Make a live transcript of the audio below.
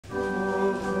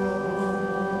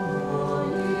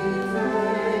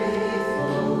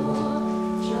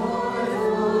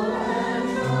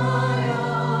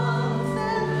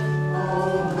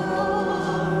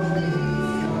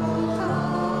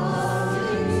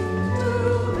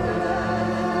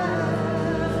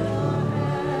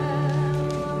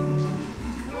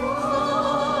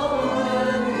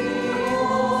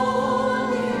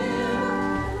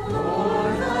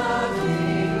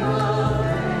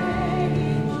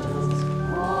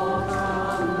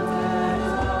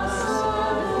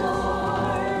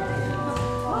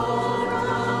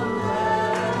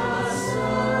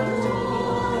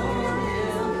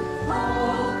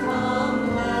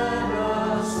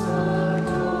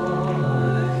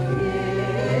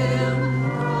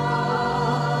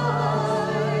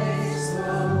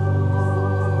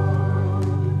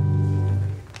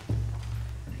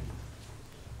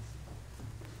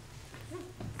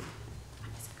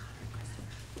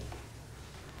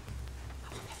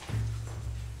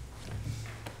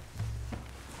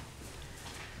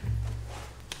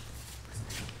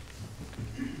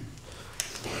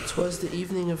'Twas the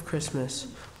evening of Christmas,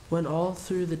 when all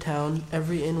through the town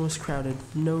every inn was crowded,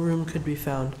 no room could be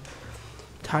found.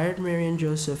 Tired Mary and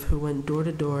Joseph, who went door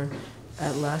to door,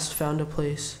 at last found a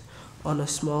place on a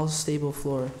small stable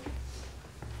floor.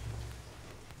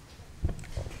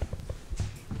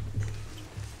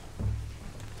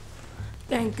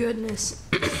 Thank goodness.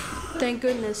 Thank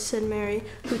goodness, said Mary,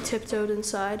 who tiptoed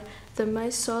inside. The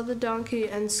mice saw the donkey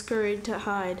and scurried to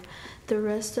hide. The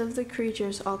rest of the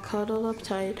creatures all cuddled up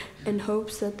tight in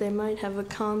hopes that they might have a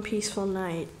calm, peaceful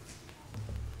night.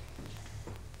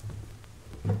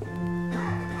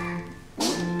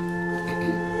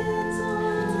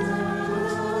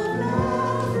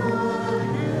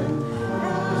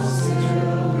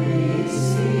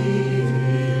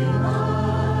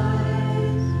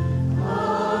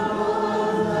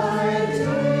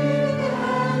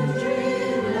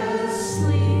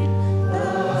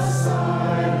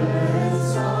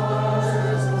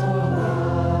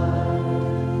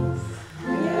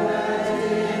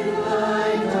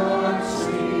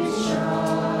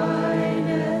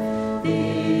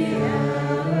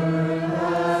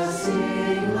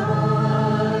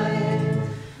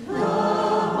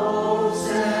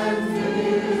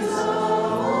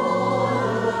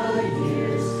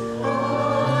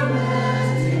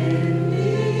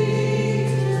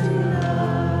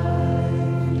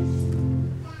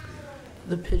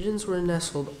 The pigeons were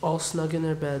nestled, all snug in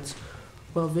their beds,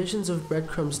 while visions of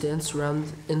breadcrumbs danced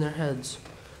round in their heads.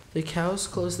 The cows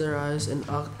closed their eyes, and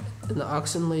the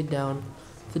oxen laid down.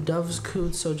 The doves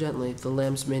cooed so gently, the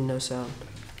lambs made no sound.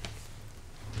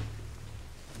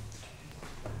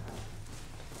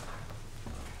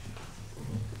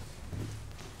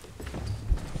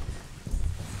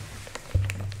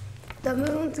 The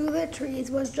moon through the trees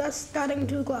was just starting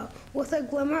to glow, with a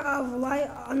glimmer of light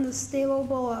on the stable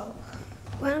below,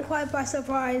 when quite by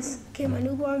surprise came a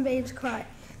newborn babe's cry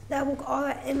that woke all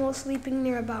the animals sleeping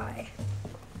nearby.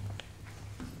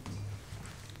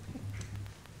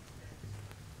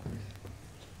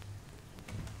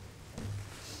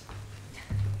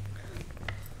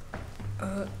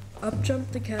 Up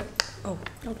jumped the cat.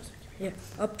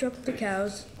 Up jumped the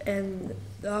cows and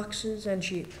the oxen and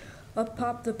sheep. Up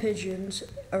popped the pigeons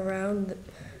around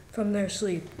from their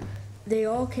sleep. They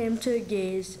all came to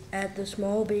gaze at the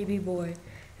small baby boy,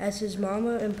 as his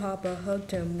mama and papa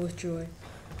hugged him with joy.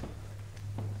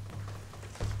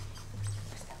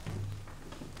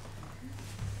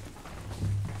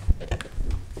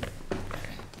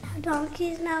 Now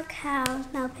donkeys, now cows,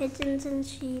 now pigeons and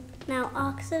sheep, now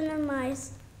oxen and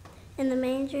mice, in the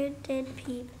manger did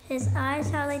peep. His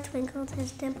eyes how they twinkled,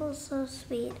 his dimples so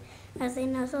sweet, as they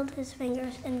nuzzled his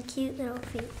fingers and cute little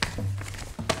feet.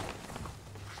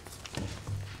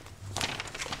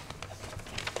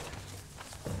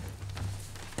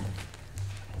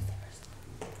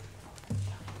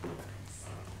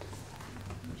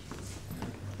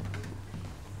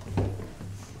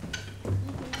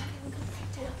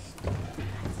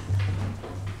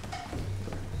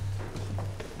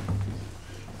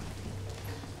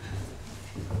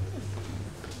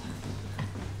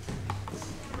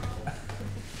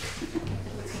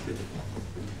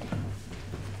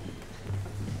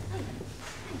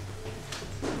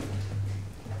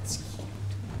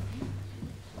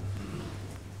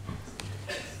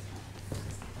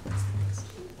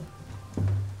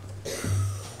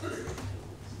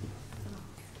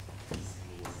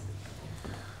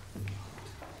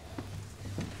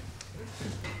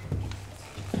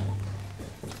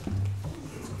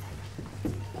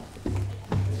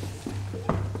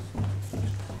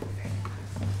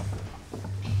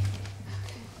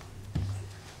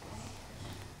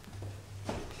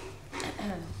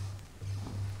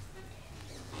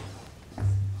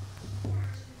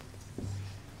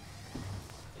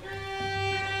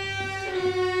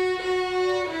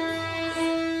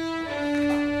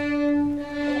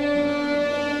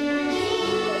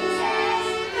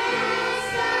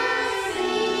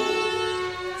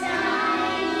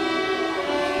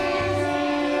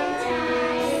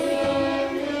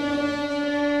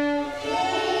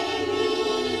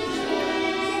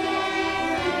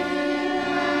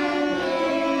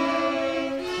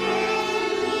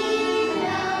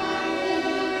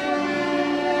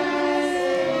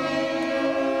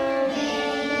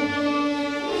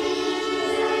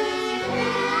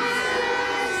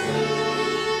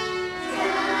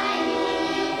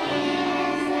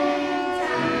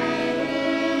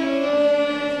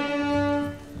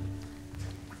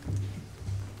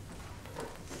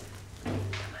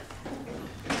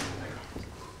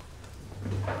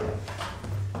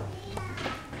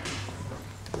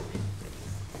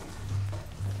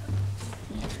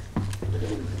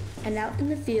 And out in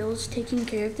the fields, taking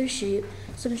care of their sheep,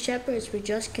 some shepherds were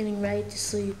just getting ready to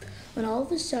sleep, when all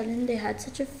of a sudden they had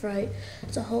such a fright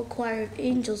as a whole choir of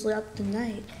angels lit up the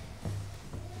night.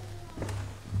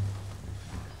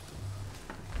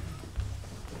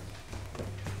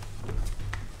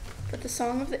 But the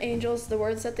song of the angels, the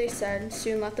words that they said,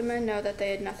 soon let the men know that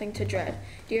they had nothing to dread.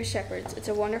 Dear shepherds, it's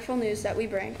a wonderful news that we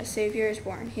bring. A Savior is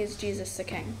born. He is Jesus the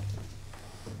King.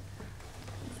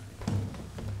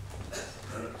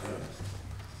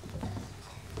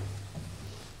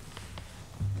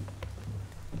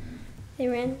 They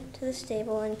ran to the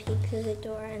stable and peeked through the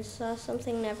door and saw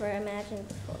something never imagined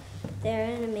before. There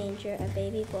in a manger a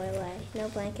baby boy lay, no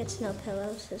blankets, no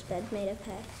pillows, his bed made of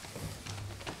hay.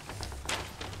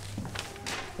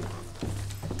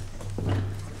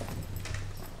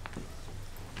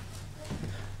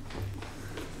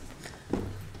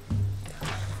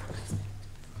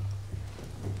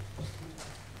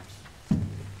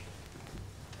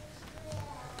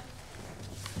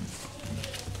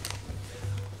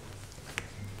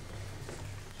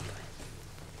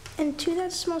 And to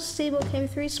that small stable came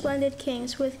 3 splendid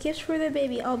kings, with gifts for their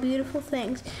baby, all beautiful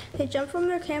things. They jumped from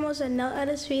their camels and knelt at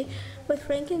his feet, with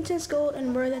frankincense, gold,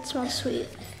 and myrrh that smelled sweet.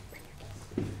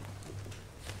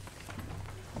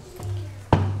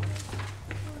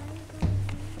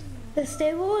 The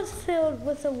stable was filled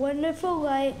with a wonderful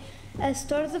light, as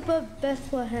stars above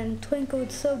Bethlehem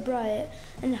twinkled so bright.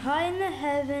 And high in the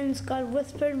heavens God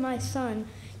whispered, "My son,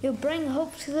 you'll bring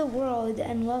hope to the world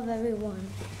and love everyone."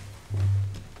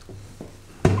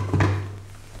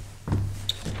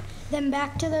 Then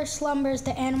back to their slumbers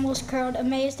the animals curled,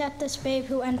 amazed at this babe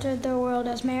who entered their world.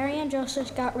 As Mary and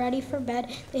Joseph got ready for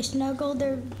bed, they snuggled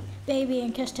their baby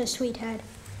and kissed his sweet head.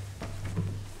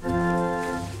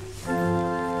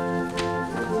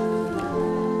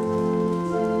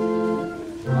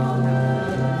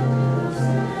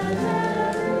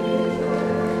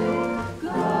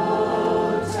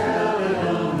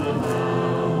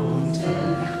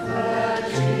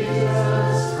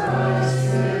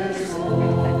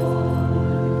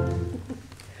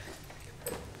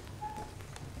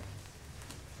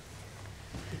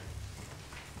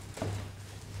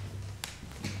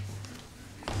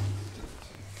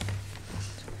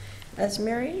 As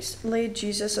Mary laid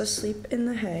Jesus asleep in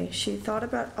the hay, she thought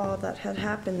about all that had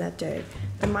happened that day.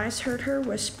 The mice heard her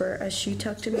whisper as she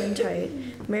tucked him in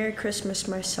tight, "Merry Christmas,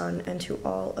 my son, and to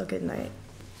all a good night."